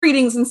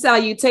Greetings and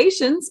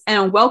salutations,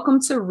 and welcome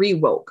to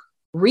Rewoke,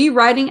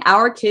 Rewriting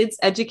Our Kids'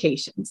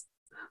 Educations.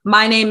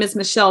 My name is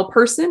Michelle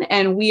Person,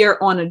 and we are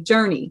on a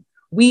journey.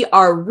 We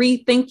are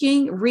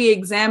rethinking,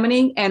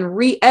 re-examining, and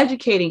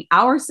re-educating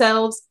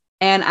ourselves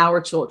and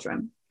our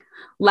children.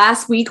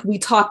 Last week, we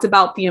talked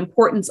about the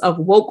importance of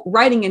woke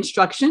writing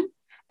instruction,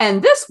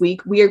 and this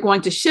week, we are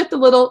going to shift a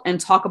little and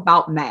talk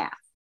about math.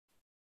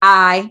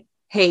 I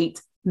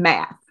hate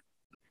math.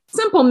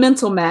 Simple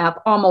mental math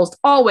almost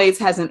always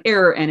has an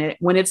error in it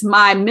when it's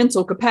my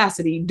mental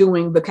capacity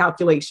doing the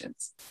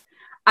calculations.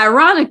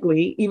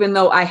 Ironically, even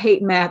though I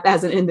hate math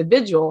as an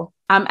individual,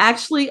 I'm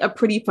actually a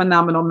pretty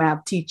phenomenal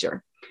math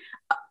teacher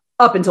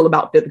up until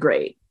about fifth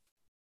grade.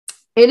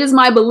 It is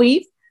my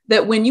belief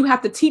that when you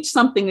have to teach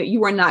something that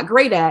you are not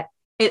great at,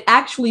 it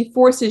actually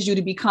forces you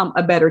to become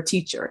a better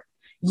teacher.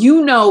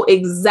 You know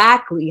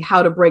exactly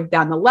how to break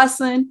down the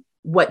lesson,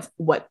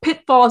 what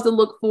pitfalls to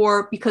look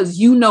for, because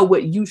you know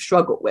what you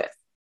struggle with.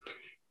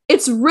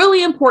 It's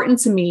really important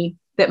to me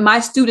that my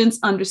students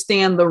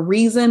understand the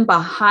reason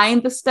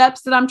behind the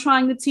steps that I'm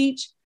trying to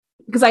teach,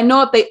 because I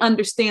know if they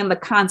understand the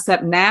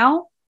concept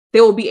now, they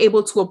will be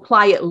able to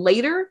apply it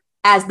later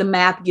as the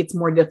math gets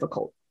more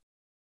difficult.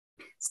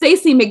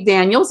 Stacey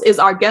McDaniels is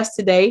our guest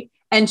today,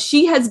 and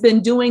she has been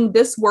doing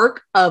this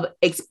work of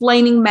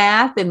explaining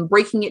math and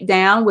breaking it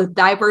down with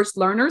diverse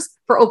learners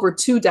for over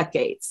 2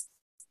 decades.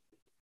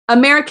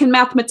 American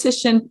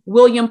mathematician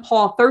William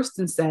Paul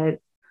Thurston said,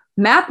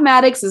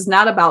 "Mathematics is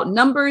not about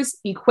numbers,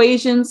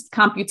 equations,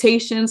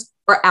 computations,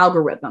 or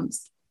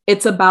algorithms.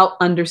 It's about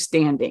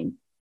understanding."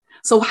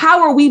 So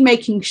how are we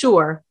making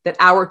sure that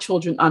our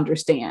children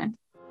understand?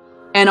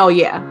 And oh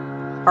yeah,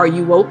 are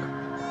you woke?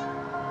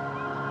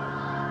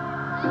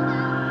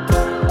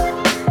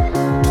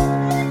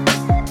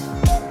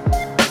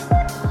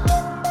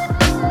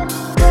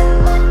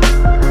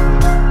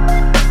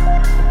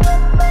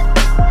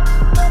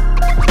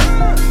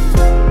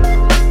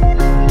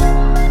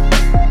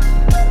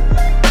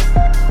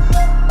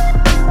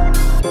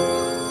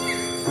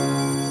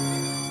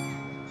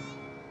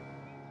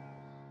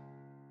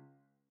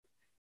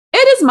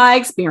 My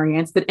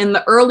experience that in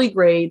the early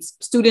grades,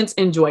 students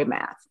enjoy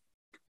math.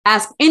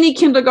 Ask any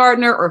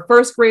kindergartner or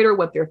first grader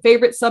what their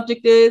favorite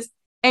subject is,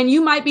 and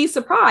you might be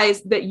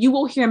surprised that you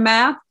will hear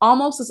math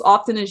almost as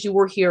often as you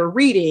will hear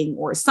reading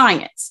or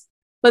science.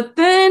 But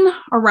then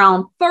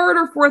around 3rd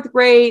or 4th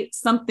grade,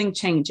 something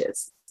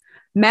changes.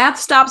 Math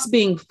stops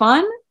being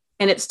fun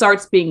and it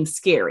starts being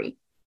scary.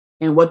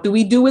 And what do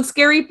we do with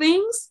scary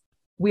things?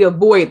 We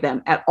avoid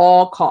them at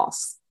all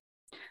costs.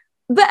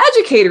 The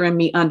educator in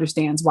me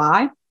understands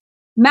why.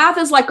 Math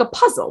is like a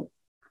puzzle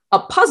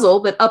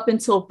that up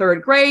until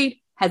 3rd grade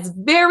has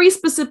very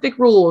specific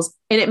rules,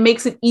 and it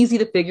makes it easy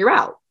to figure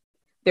out.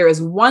 There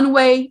is one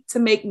way to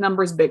make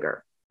numbers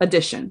bigger,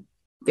 addition.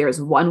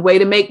 There's one way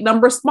to make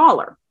numbers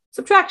smaller,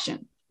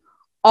 subtraction.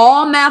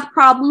 All math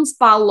problems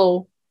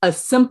follow a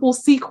simple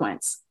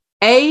sequence.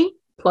 A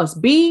plus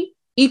B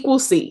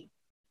equals C.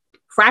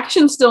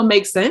 Fractions still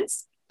make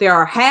sense. There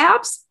are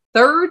halves,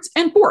 thirds,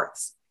 and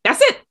fourths.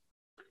 That's it.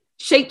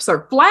 Shapes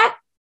are flat.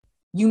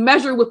 You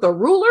measure with a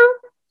ruler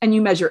and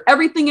you measure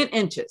everything in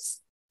inches.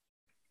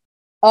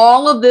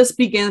 All of this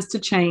begins to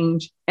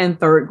change in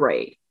 3rd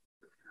grade.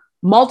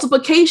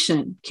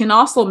 Multiplication can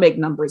also make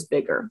numbers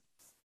bigger.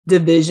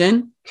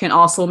 Division can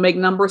also make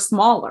numbers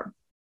smaller.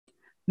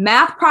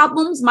 Math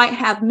problems might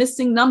have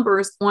missing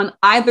numbers on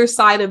either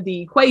side of the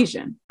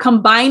equation.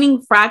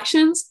 Combining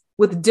fractions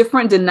with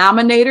different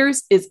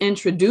denominators is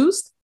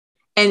introduced,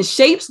 and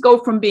shapes go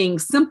from being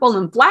simple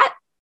and flat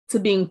to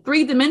being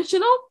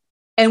 3-dimensional.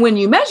 And when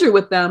you measure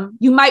with them,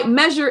 you might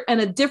measure in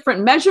a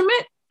different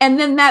measurement, and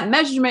then that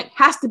measurement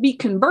has to be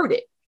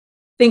converted.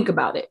 Think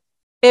about it.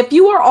 If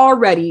you are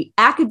already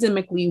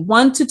academically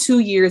 1 to 2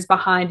 years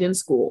behind in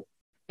school,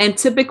 and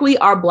typically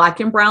our Black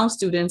and brown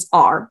students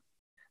are,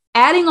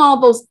 adding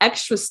all those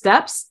extra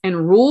steps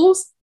and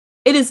rules,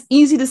 it is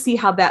easy to see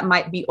how that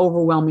might be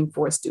overwhelming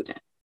for a student.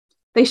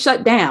 They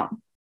shut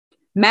down.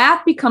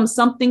 Math becomes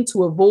something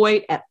to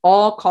avoid at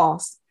all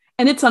costs,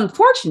 and it's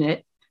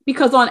unfortunate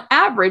because on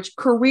average,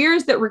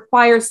 careers that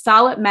require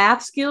solid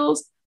math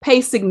skills pay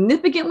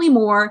significantly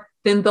more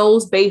than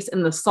those based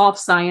in the soft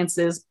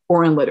sciences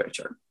or in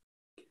literature.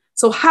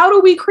 So how do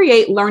we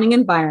create learning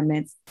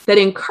environments that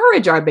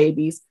encourage our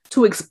babies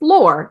to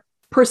explore,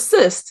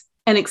 persist,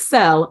 and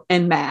excel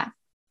in math?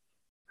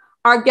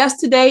 Our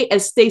guest today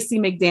is Stacey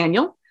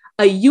McDaniel,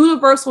 a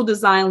universal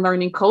design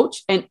learning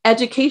coach and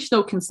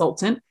educational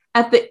consultant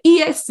at the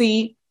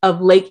ESC of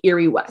Lake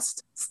Erie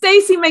West.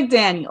 Stacey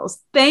McDaniels,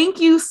 thank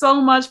you so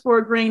much for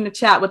agreeing to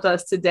chat with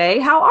us today.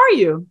 How are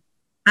you?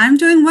 I'm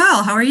doing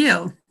well. How are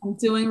you? I'm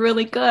doing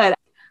really good.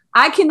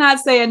 I cannot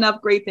say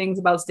enough great things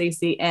about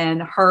Stacey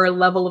and her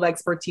level of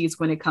expertise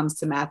when it comes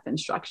to math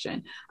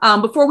instruction.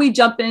 Before we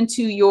jump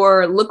into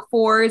your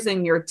look-fors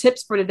and your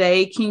tips for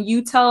today, can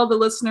you tell the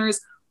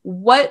listeners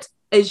what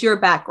is your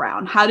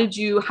background?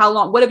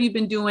 What have you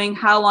been doing?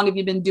 How long have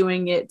you been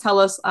doing it? Tell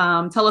us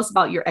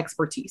about your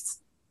expertise.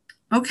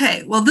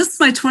 Okay, well, this is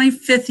my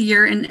 25th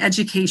year in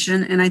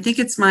education, and I think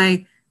it's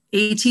my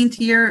 18th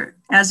year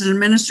as an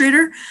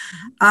administrator.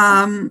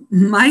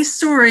 My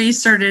story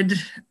started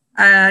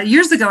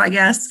years ago, I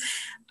guess.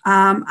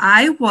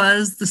 I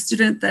was the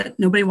student that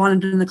nobody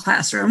wanted in the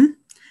classroom.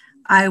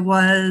 I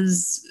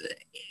was,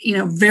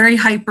 very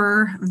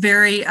hyper,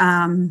 very,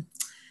 I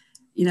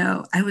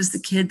was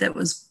the kid that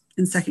was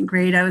in second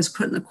grade. I was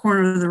put in the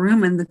corner of the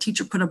room and the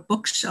teacher put a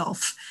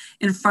bookshelf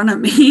in front of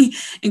me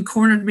and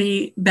cornered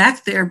me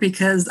back there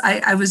because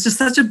I was just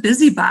such a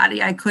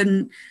busybody. I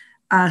couldn't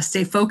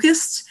stay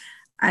focused.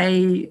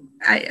 I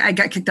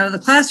got kicked out of the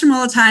classroom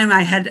all the time.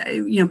 I had,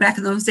 back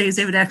in those days,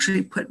 they would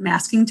actually put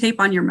masking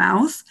tape on your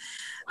mouth.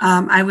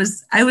 I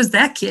was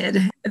that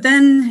kid.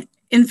 Then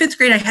in fifth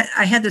grade,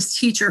 I had this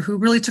teacher who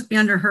really took me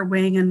under her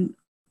wing and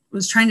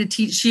was trying to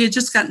teach. She had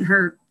just gotten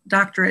her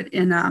doctorate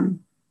in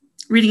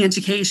reading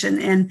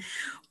education and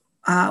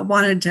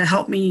wanted to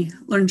help me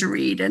learn to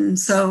read. And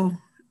so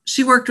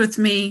she worked with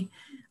me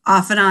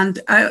off and on,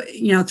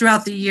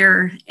 throughout the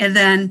year. And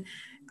then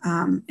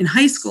in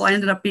high school, I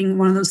ended up being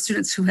one of those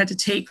students who had to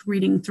take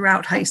reading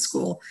throughout high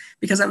school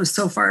because I was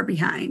so far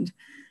behind.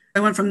 I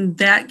went from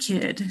that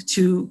kid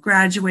to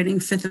graduating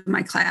fifth in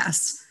my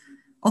class.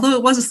 Although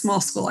it was a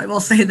small school, I will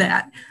say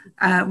that.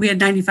 We had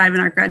 95 in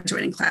our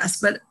graduating class,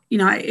 but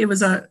it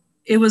was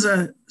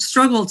a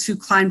struggle to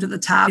climb to the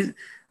top. I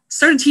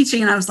started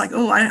teaching and I was like,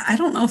 I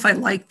don't know if I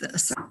like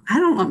this. I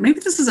don't know,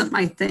 maybe this isn't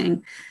my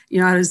thing.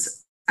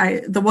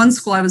 The one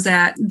school I was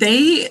at,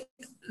 they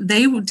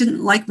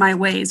didn't like my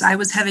ways. I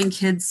was having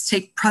kids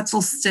take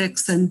pretzel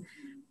sticks and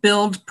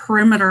build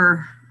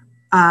perimeter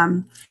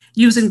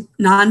using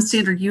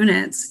non-standard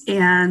units.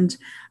 And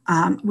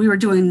we were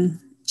doing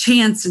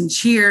chants and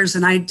cheers.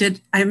 And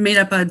I made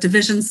up a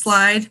division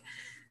slide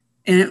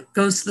and it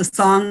goes to the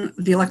song,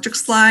 The Electric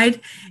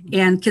Slide.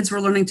 And kids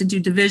were learning to do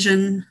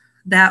division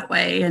that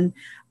way. And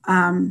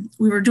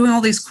we were doing all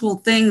these cool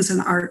things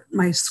and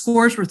my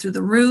scores were through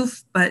the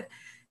roof, but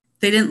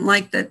they didn't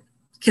like that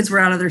kids were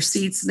out of their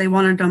seats. They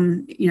wanted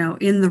them,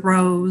 in the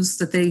rows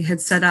that they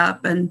had set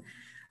up, and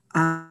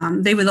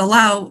they would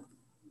allow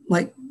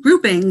like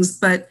groupings,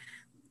 but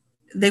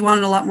they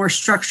wanted a lot more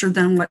structure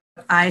than what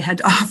I had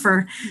to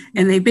offer.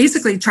 And they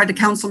basically tried to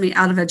counsel me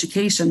out of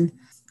education.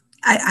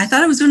 I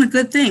thought I was doing a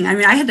good thing. I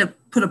mean, I had to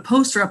put a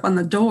poster up on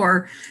the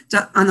door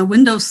on the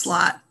window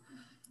slot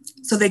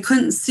so they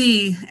couldn't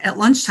see at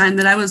lunchtime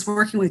that I was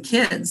working with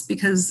kids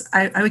because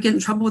I would get in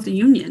trouble with the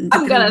union.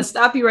 I'm going to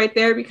stop you right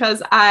there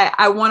because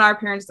I want our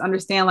parents to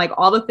understand like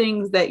all the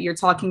things that you're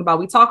talking about.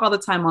 We talk all the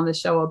time on the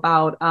show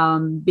about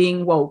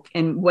being woke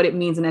and what it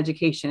means in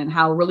education and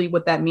how really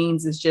what that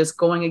means is just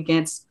going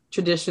against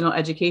traditional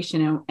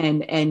education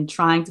and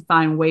trying to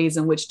find ways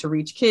in which to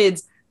reach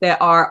kids that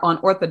are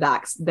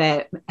unorthodox,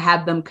 that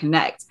have them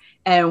connect.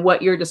 And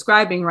what you're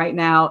describing right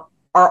now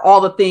are all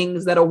the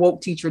things that a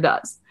woke teacher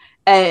does.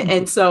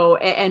 And so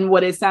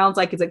what it sounds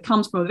like is it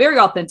comes from a very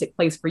authentic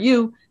place for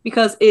you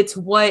because it's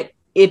what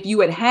if you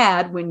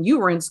had when you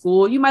were in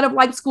school, you might have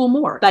liked school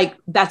more. Like,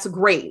 that's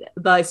great.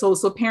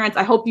 So parents,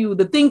 I hope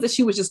the things that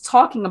she was just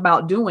talking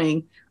about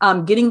doing,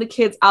 getting the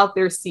kids out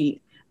their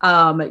seat,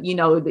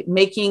 using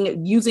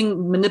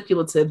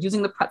manipulative,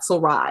 using the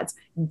pretzel rods,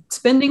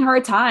 spending her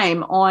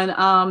time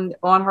on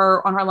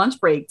her lunch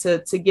break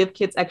to give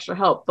kids extra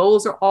help.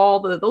 Those are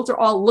all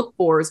look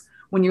fors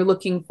when you're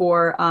looking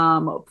for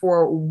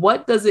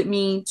what does it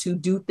mean to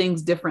do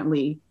things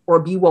differently or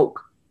be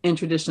woke in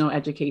traditional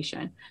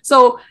education.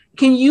 So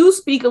can you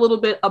speak a little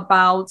bit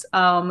about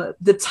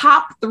the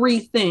top 3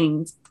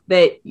 things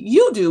that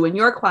you do in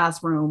your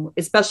classroom,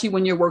 especially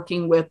when you're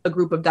working with a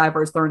group of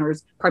diverse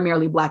learners,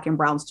 primarily Black and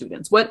Brown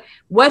students? What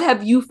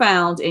have you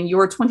found in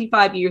your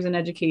 25 years in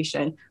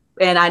education?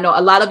 And I know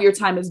a lot of your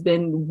time has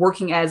been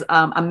working as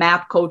a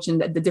math coach in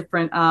the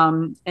different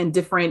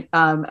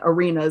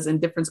arenas and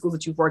different schools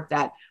that you've worked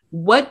at.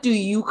 What do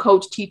you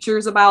coach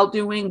teachers about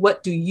doing?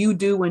 What do you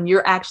do when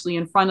you're actually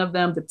in front of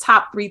them? The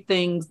top 3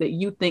 things that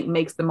you think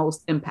makes the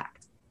most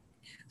impact.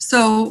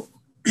 So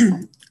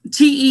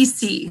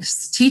TEC,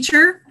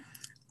 teacher,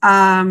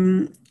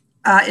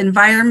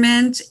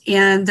 environment,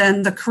 and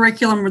then the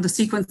curriculum or the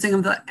sequencing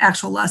of the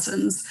actual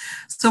lessons.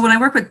 So when I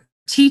work with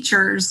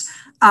teachers,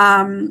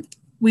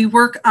 we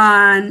work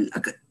on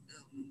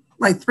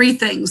like 3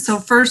 things. So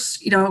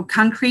first,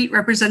 concrete,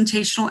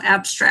 representational,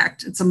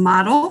 abstract. It's a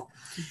model,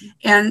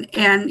 and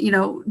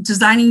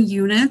designing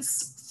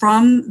units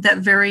from that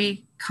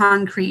very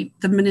concrete,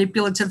 the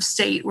manipulative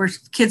state where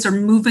kids are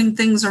moving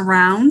things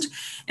around.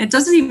 It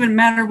doesn't even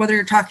matter whether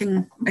you're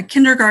talking a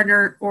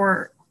kindergartner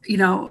or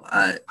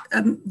a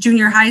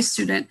junior high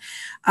student.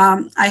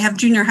 I have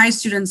junior high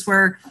students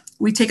where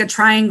we take a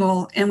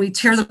triangle and we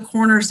tear the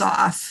corners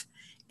off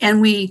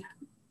and we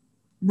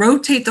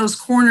rotate those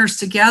corners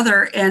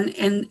together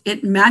and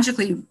it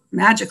magically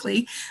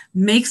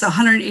makes a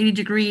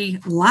 180-degree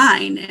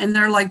line, and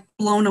they're like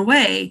blown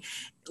away.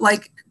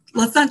 Like,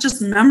 let's not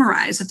just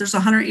memorize that there's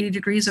 180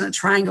 degrees in a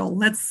triangle.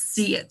 Let's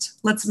see it.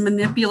 Let's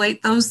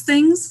manipulate those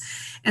things.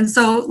 And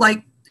so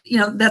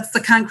that's the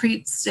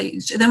concrete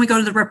stage. And then we go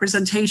to the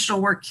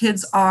representational where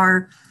kids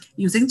are,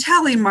 using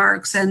tally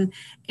marks and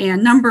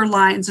number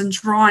lines and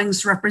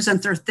drawings to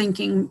represent their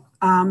thinking,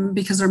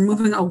 because they're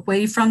moving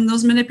away from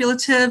those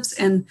manipulatives.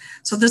 And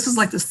so this is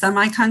like the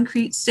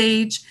semi-concrete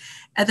stage,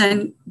 and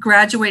then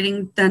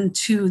graduating then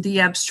to the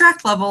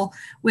abstract level,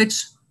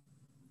 which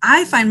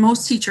I find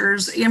most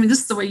teachers, I mean, this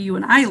is the way you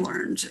and I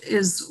learned,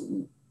 is,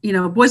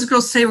 boys and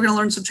girls say we're going to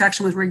learn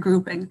subtraction with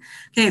regrouping.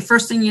 Okay,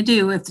 first thing you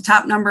do, if the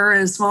top number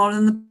is smaller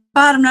than the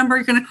bottom number,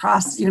 you're going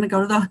to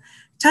go to the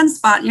 10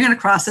 spot and you're going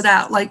to cross it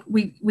out. Like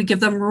we give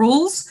them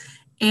rules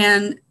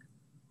and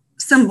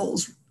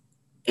symbols,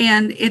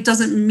 and it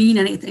doesn't mean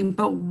anything,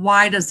 but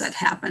why does that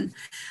happen?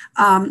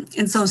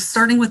 And so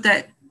starting with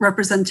that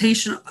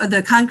representation of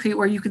the concrete,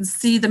 where you can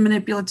see the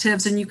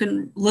manipulatives and you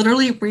can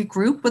literally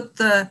regroup with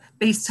the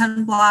base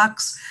 10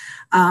 blocks,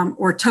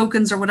 or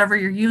tokens or whatever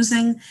you're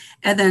using,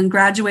 and then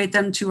graduate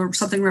them to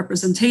something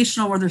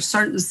representational where they're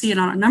starting to see it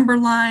on a number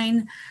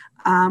line,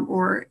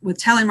 or with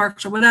tally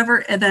marks or whatever,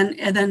 and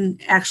then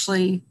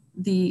actually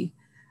the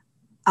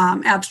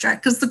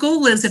abstract. Because the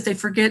goal is, if they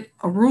forget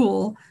a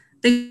rule,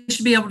 they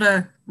should be able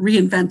to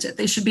reinvent it.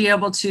 They should be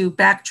able to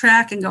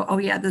backtrack and go, oh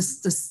yeah,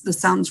 this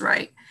sounds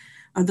right,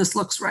 or this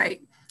looks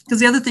right. Because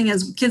the other thing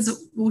is,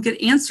 kids will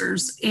get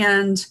answers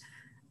and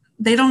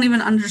they don't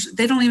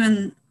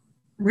even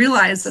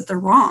realize that they're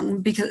wrong,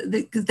 because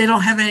they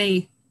don't have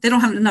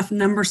enough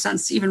number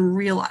sense to even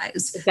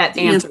realize that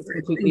the answer is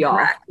completely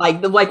off.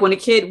 Like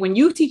when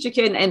you teach a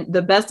kid, and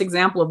the best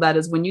example of that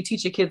is when you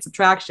teach a kid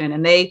subtraction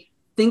and they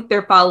think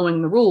they're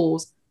following the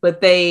rules,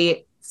 but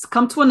they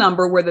come to a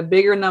number where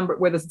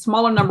the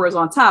smaller number is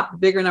on top, the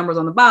bigger number is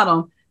on the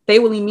bottom. They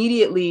will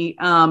immediately,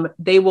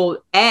 they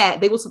will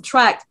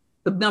subtract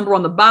the number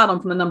on the bottom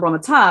from the number on the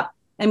top,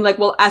 and be like,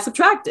 well, I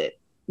subtracted,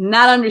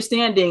 not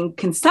understanding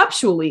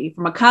conceptually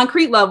from a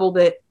concrete level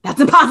that that's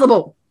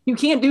impossible. You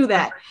can't do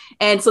that.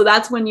 And so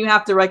that's when you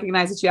have to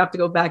recognize that you have to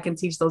go back and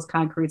teach those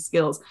concrete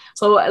skills.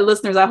 So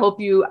listeners, I hope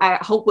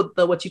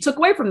what you took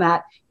away from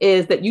that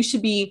is that you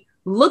should be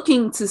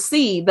looking to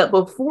see that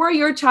before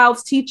your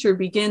child's teacher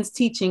begins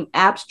teaching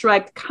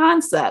abstract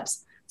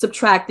concepts,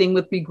 subtracting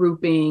with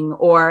regrouping,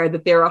 or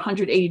that there are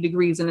 180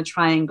 degrees in a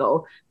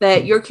triangle,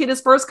 that your kid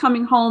is first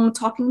coming home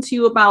talking to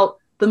you about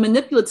the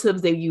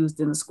manipulatives they used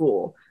in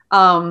school,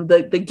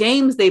 the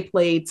games they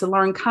played to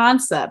learn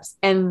concepts,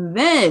 and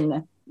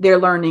then they're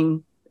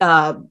learning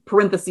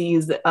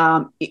parentheses,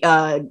 PEDMAS,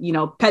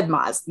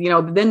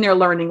 then they're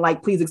learning,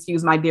 like, please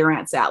excuse my dear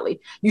Aunt Sally.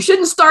 You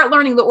shouldn't start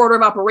learning the order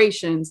of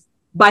operations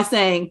by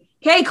saying,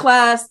 hey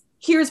class,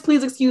 here's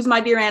please excuse my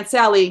dear Aunt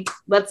Sally,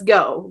 let's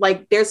go.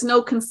 Like, there's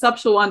no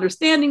conceptual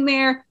understanding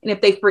there. And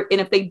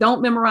if they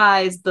don't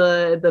memorize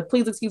the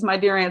please excuse my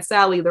dear Aunt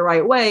Sally the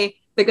right way,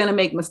 they're going to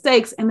make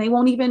mistakes, and they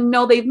won't even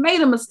know they've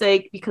made a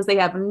mistake because they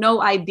have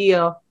no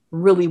idea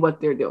really what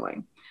they're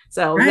doing.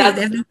 So right.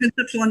 They have no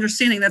conceptual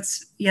understanding.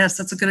 That's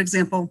a good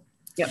example.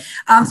 Yep.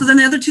 So then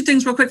the other two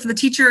things real quick for the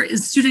teacher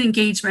is student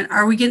engagement.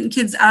 Are we getting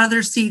kids out of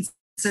their seats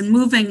and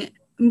moving,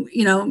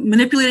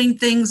 manipulating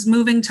things,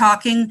 moving,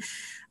 talking,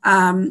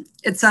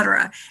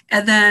 etc.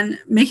 And then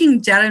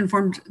making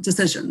data-informed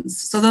decisions.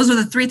 So those are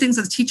the three things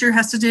that the teacher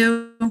has to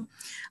do.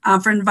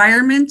 For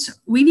environment,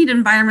 we need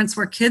environments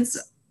where kids,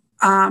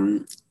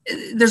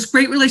 there's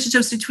great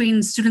relationships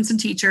between students and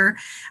teacher,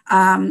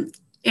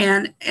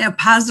 and a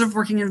positive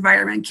working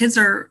environment. Kids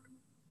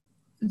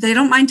they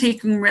don't mind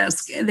taking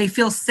risk. They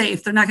feel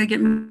safe. They're not going to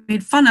get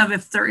made fun of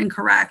if they're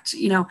incorrect,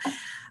 and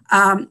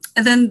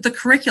then the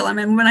curriculum.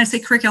 And when I say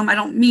curriculum, I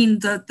don't mean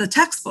the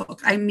textbook.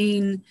 I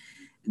mean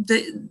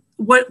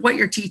what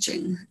you're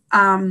teaching,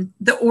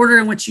 the order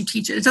in which you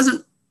teach it. It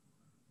doesn't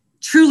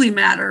truly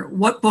matter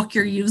what book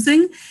you're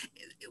using.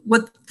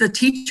 What the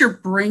teacher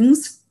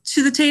brings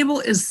to the table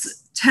is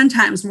 10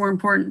 times more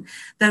important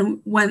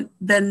than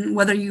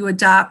whether you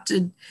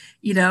adopted,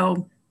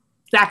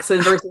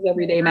 Jackson versus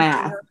everyday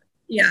math.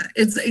 Yeah,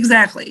 it's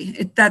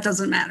exactly. That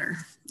doesn't matter.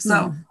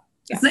 So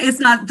it's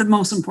not the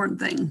most important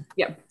thing.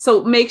 Yeah.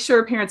 So make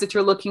sure, parents, that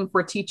you're looking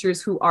for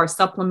teachers who are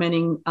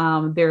supplementing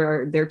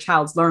their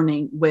child's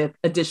learning with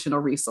additional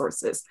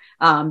resources.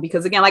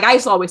 Because again, like I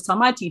used to always tell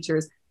my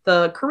teachers,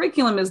 the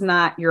curriculum is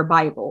not your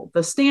Bible.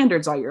 The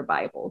standards are your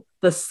Bible.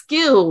 The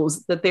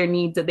skills that they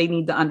need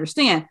to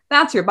understand,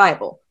 that's your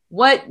Bible.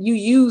 What you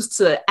use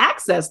to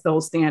access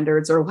those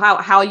standards, or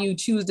how you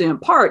choose to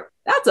impart,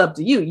 that's up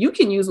to you. You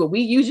can use what we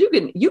use. You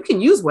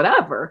can use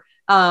whatever,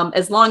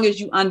 as long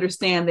as you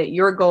understand that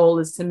your goal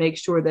is to make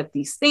sure that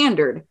the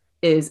standard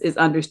is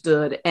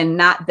understood, and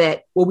not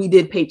that, well, we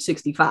did page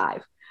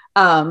 65.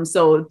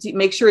 So to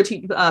make sure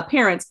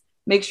parents,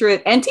 make sure,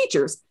 and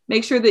teachers,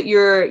 make sure that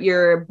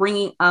you're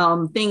bringing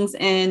things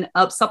in,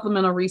 up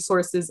supplemental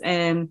resources,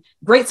 and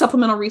great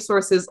supplemental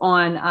resources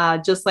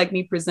on Just Like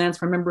Me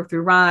Presents Remember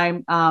Through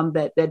Rhyme,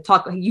 that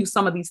use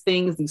some of these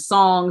things, these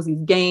songs,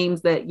 these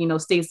games that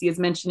Stacy is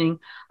mentioning.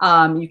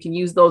 You can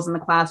use those in the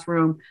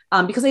classroom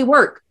because they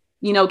work.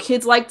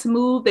 Kids like to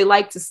move, they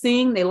like to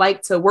sing, they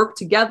like to work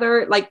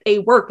together, like they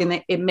work,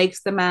 and it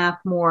makes the math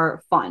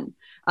more fun.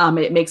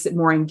 It makes it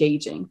more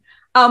engaging.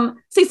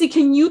 Stacey,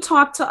 can you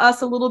talk to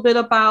us a little bit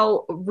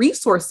about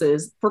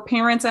resources for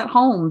parents at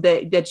home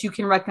that you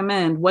can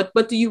recommend? What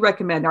do you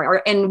recommend?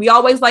 And we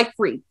always like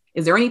free.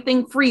 Is there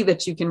anything free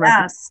that you can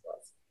recommend?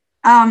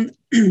 Yes.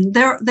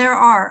 There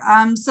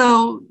are.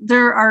 So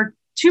there are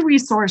two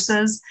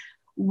resources.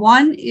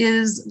 One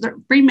is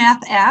the free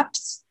math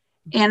apps,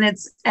 and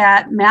it's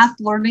at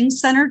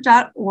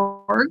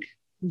mathlearningcenter.org.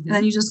 Mm-hmm. And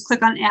then you just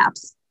click on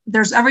apps.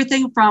 There's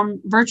everything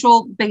from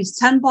virtual base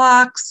 10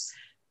 blocks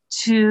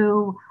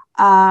to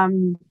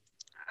manipulatives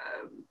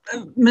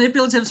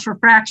for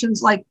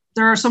fractions. Like,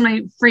 there are so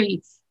many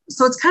free.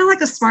 So it's kind of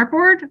like a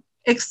smartboard,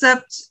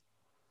 except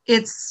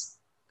it's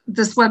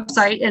this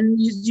website, and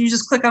you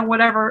just click on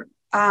whatever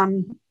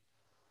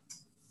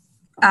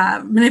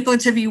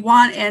manipulative you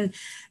want, and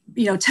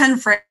 10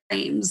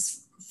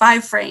 frames,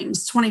 5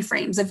 frames, 20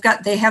 frames.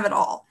 They have it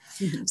all.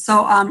 Mm-hmm.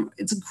 So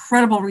it's an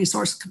incredible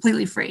resource,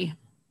 completely free.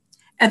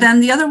 And then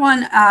the other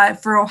one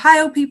for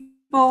Ohio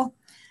people,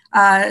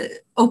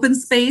 Open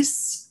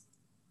Space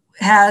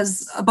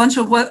has a bunch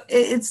of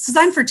it's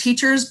designed for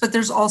teachers, but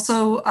there's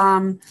also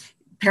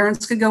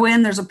parents could go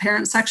in. There's a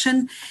parent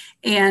section,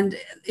 and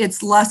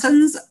it's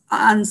lessons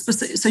on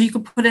specific. So you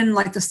could put in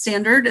like the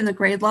standard and the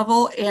grade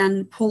level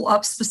and pull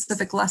up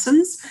specific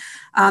lessons.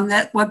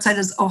 That website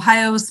is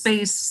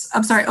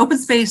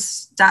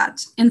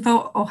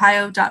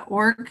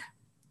openspace.infoohio.org.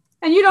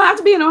 And you don't have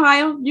to be in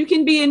Ohio. You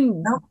can be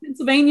in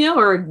Pennsylvania,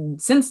 or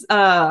since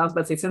I was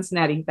about to say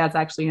Cincinnati. That's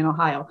actually in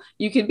Ohio.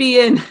 You could be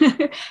in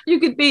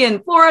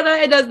Florida.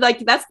 It does,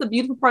 like, that's the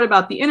beautiful part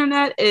about the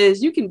internet,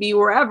 is you can be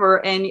wherever.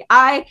 And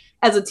I,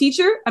 as a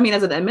teacher,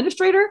 as an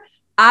administrator,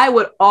 I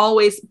would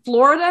always,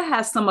 Florida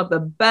has some of the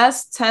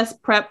best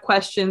test prep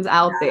questions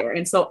out there.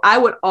 And so I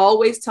would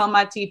always tell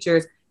my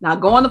teachers, now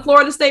go on the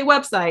Florida State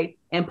website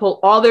and pull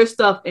all their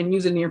stuff and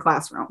use it in your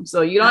classroom.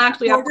 So you don't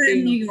actually have to be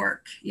in New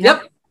York.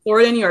 Yep.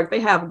 Florida and New York,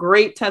 they have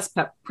great test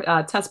prep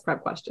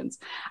questions.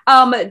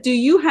 Do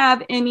you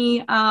have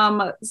any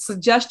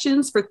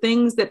suggestions for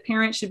things that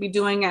parents should be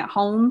doing at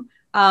home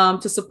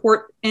to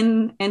support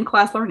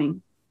in-class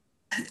learning?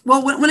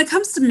 Well, when it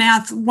comes to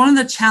math, one of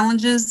the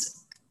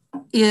challenges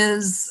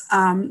is,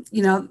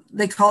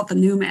 they call it the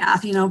new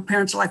math.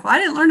 Parents are like, well, I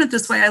didn't learn it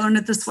this way. I learned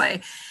it this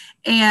way.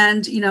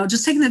 And,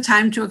 just taking the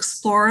time to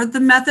explore the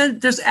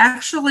method, there's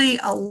actually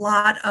a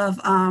lot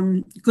of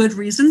good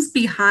reasons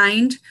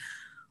behind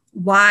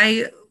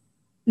why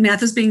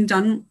math is being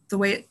done the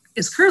way it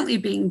is currently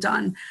being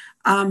done.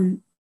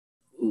 Michelle,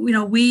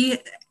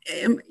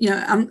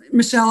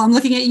 I'm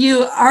looking at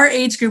you. Our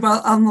age group,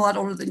 I'm a lot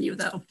older than you,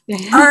 though.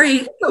 Our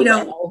age,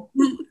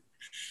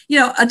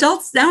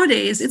 adults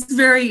nowadays, it's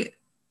very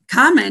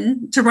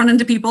common to run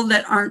into people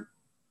that aren't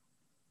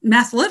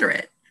math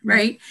literate,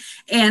 right?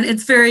 And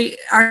it's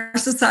our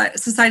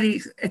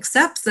society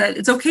accepts that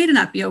it's okay to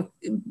not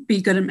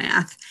be good at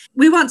math.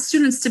 We want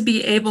students to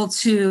be able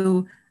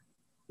to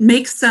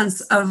make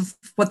sense of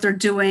what they're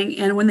doing.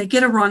 And when they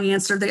get a wrong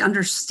answer, they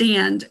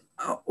understand,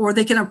 or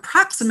they can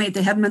approximate.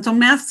 They have mental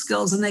math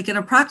skills, and they can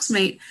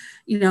approximate,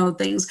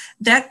 things.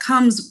 That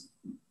comes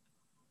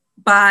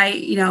by,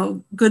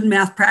 good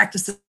math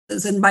practices,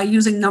 and by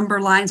using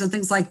number lines and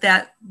things like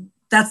that.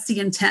 That's the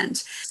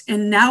intent.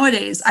 And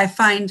nowadays I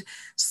find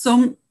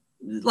I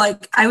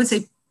would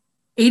say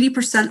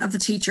 80% of the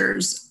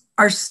teachers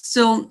are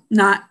still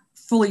not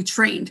fully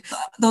trained.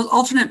 Those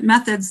alternate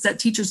methods that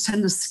teachers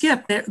tend to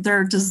skip,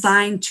 they're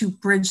designed to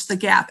bridge the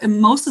gap.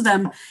 And most of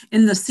them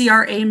in the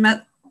CRA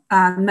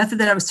method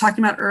that I was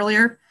talking about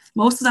earlier,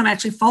 most of them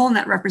actually fall in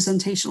that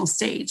representational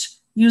stage,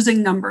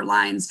 using number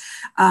lines,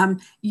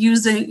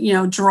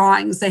 using,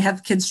 drawings. They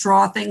have kids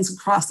draw things and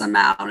cross them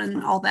out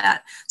and all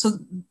that. So,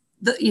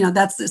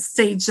 that's the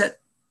stage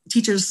that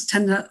teachers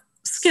tend to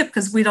skip,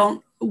 because we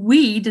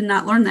did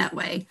not learn that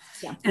way.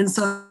 Yeah. And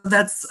so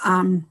that's,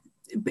 so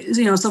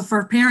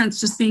for parents,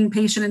 just being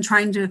patient and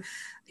trying to,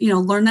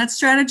 learn that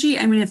strategy.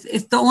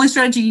 If the only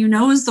strategy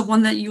is the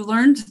one that you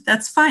learned,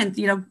 that's fine,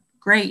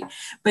 great.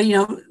 But,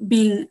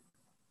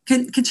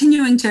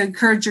 continuing to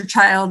encourage your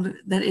child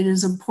that it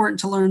is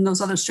important to learn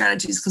those other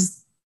strategies,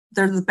 because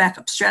they're the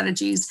backup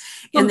strategies,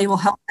 and they will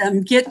help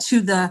them get to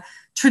the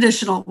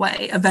traditional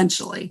way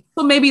eventually.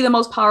 So maybe the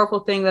most powerful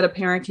thing that a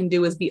parent can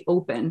do is be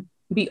open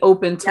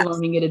to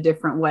learning it a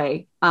different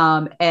way,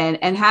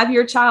 and have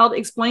your child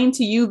explain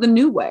to you the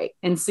new way,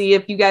 and see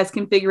if you guys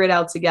can figure it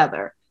out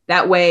together.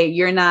 That way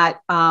you're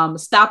not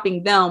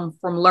stopping them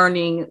from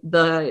learning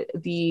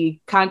the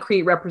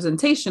concrete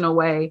representational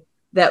way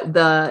that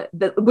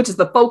which is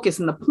the focus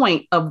and the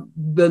point of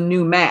the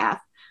new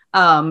math,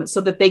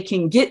 so that they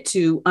can get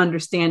to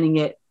understanding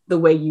it the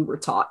way you were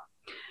taught.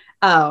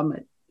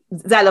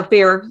 Is that a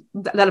fair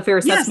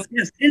assessment?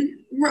 Yes. And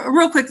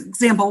real quick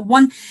example,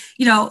 one,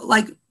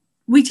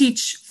 we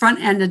teach front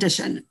end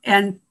addition,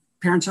 and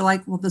parents are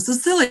like, well, this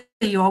is silly.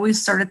 You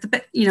always start at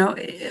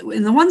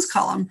in the ones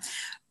column.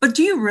 But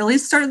do you really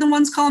start in the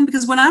ones column?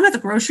 Because when I'm at the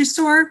grocery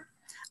store,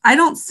 I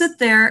don't sit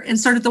there and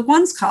start at the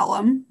ones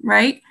column,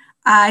 right?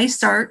 I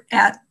start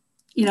at,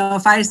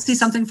 if I see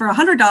something for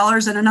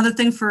 $100 and another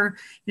thing for,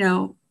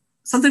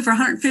 something for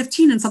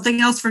 115 and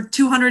something else for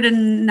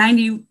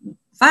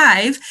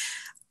 295,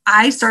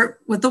 I start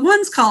with the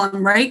ones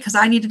column, right? Because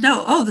I need to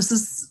know, oh, this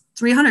is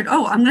 300.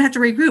 Oh, I'm going to have to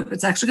regroup.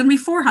 It's actually going to be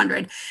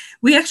 400.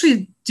 We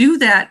actually do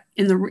that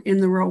in the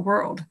real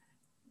world,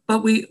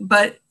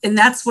 and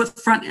that's what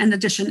front end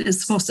addition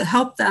is supposed to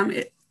help them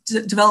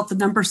develop the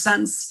number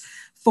sense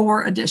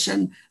for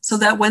addition, so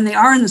that when they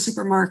are in the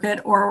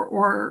supermarket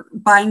or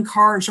buying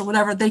cars or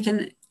whatever, they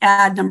can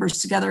add numbers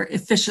together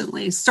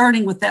efficiently,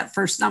 starting with that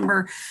first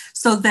number,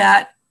 so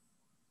that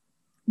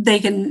they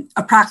can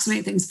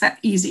approximate things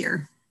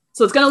easier.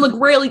 So it's going to look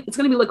really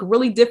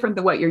different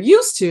than what you're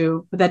used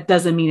to, but that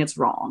doesn't mean it's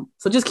wrong.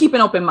 So just keep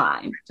an open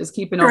mind.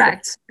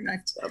 Correct.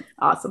 So,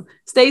 awesome.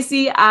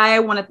 Stacy, I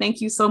want to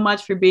thank you so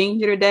much for being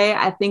here today.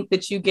 I think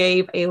that you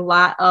gave a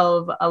lot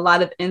of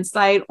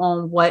insight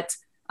on what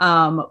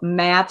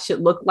math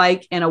should look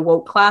like in a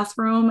woke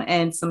classroom,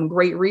 and some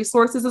great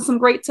resources and some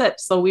great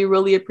tips. So we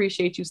really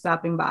appreciate you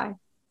stopping by.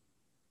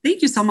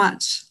 Thank you so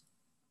much.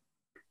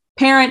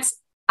 Parents,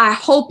 I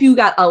hope you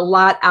got a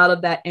lot out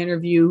of that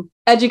interview.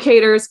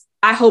 Educators,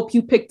 I hope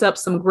you picked up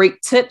some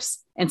great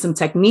tips and some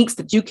techniques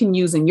that you can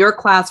use in your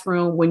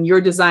classroom when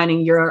you're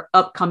designing your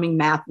upcoming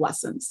math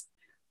lessons.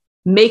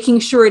 Making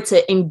sure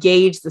to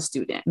engage the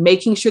student,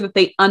 making sure that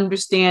they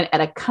understand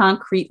at a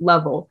concrete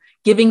level,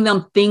 giving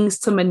them things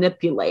to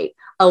manipulate,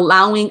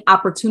 allowing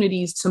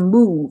opportunities to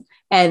move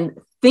and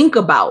think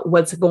about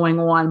what's going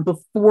on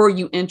before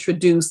you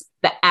introduce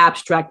the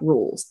abstract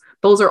rules.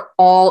 Those are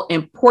all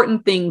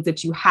important things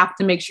that you have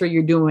to make sure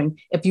you're doing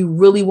if you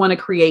really want to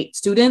create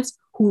students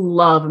who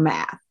love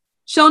math.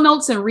 Show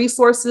notes and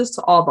resources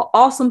to all the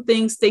awesome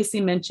things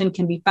Stacy mentioned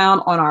can be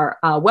found on our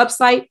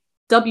website,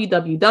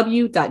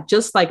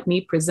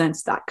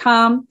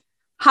 www.justlikemepresents.com.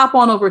 Hop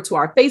on over to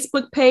our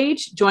Facebook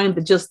page, join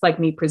the Just Like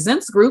Me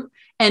Presents group,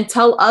 and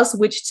tell us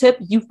which tip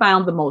you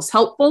found the most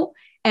helpful.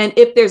 And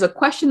if there's a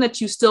question that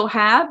you still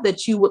have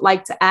that you would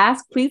like to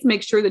ask, please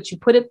make sure that you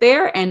put it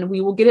there and we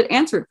will get it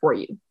answered for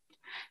you.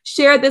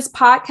 Share this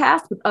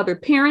podcast with other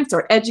parents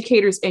or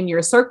educators in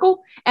your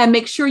circle, and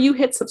make sure you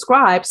hit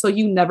subscribe so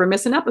you never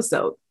miss an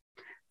episode.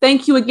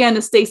 Thank you again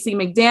to Stacy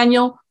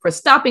McDaniel for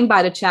stopping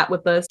by to chat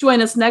with us.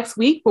 Join us next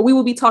week where we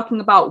will be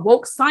talking about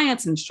woke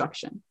science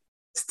instruction.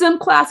 STEM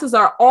classes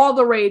are all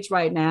the rage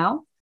right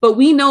now, but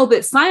we know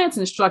that science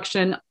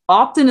instruction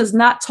often is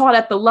not taught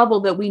at the level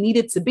that we need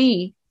it to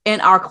be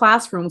in our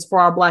classrooms for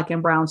our Black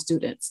and Brown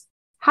students.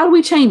 How do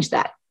we change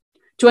that?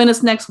 Join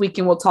us next week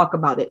and we'll talk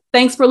about it.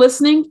 Thanks for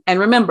listening. And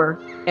remember,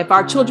 if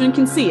our children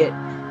can see it,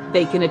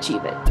 they can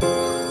achieve it.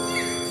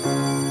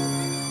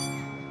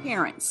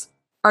 Parents,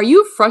 are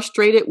you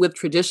frustrated with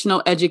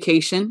traditional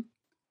education?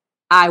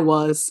 I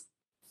was.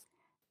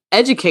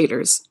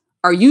 Educators,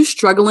 are you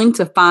struggling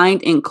to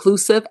find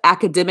inclusive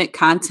academic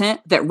content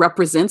that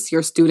represents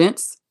your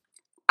students?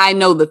 I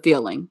know the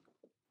feeling.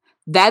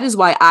 That is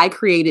why I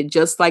created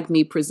Just Like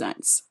Me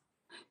Presents.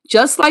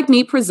 Just Like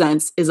Me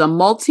Presents is a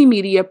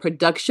multimedia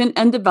production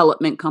and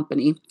development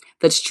company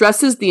that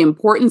stresses the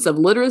importance of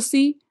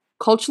literacy,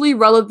 culturally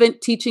relevant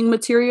teaching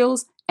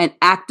materials, and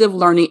active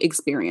learning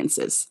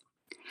experiences.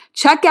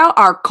 Check out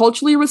our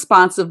culturally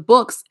responsive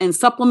books and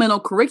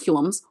supplemental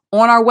curriculums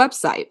on our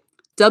website,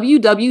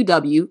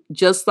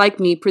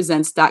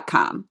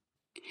 www.justlikemepresents.com.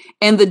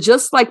 In the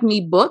Just Like Me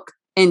book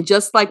and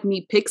Just Like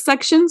Me pick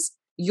sections,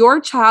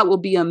 your child will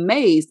be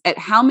amazed at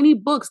how many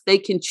books they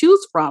can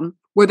choose from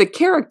where the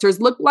characters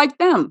look like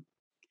them.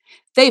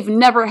 They've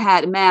never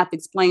had math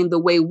explained the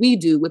way we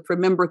do with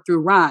Remember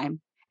Through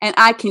Rhyme, and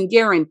I can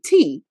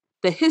guarantee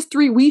the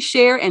history we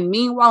share in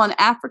Meanwhile in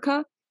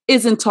Africa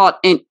isn't taught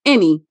in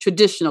any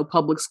traditional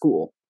public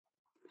school.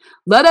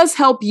 Let us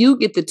help you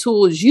get the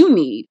tools you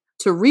need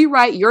to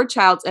rewrite your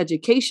child's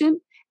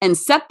education and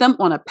set them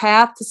on a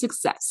path to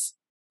success.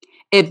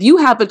 If you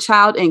have a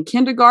child in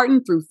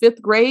kindergarten through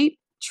 5th grade,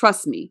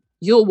 trust me,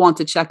 you'll want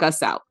to check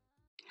us out.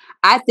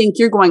 I think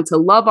you're going to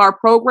love our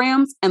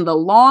programs and the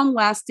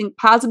long-lasting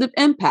positive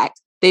impact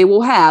they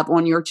will have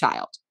on your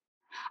child.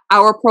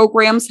 Our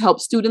programs help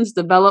students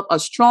develop a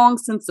strong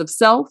sense of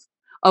self,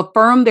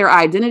 affirm their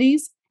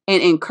identities,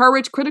 and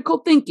encourage critical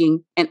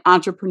thinking and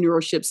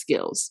entrepreneurship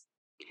skills.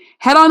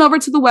 Head on over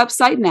to the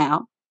website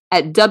now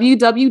at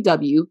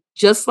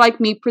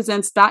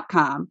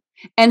www.justlikemepresents.com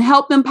and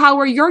help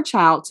empower your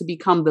child to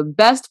become the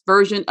best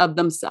version of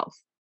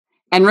themselves.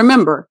 And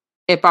remember,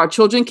 if our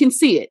children can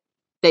see it,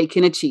 they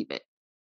can achieve it.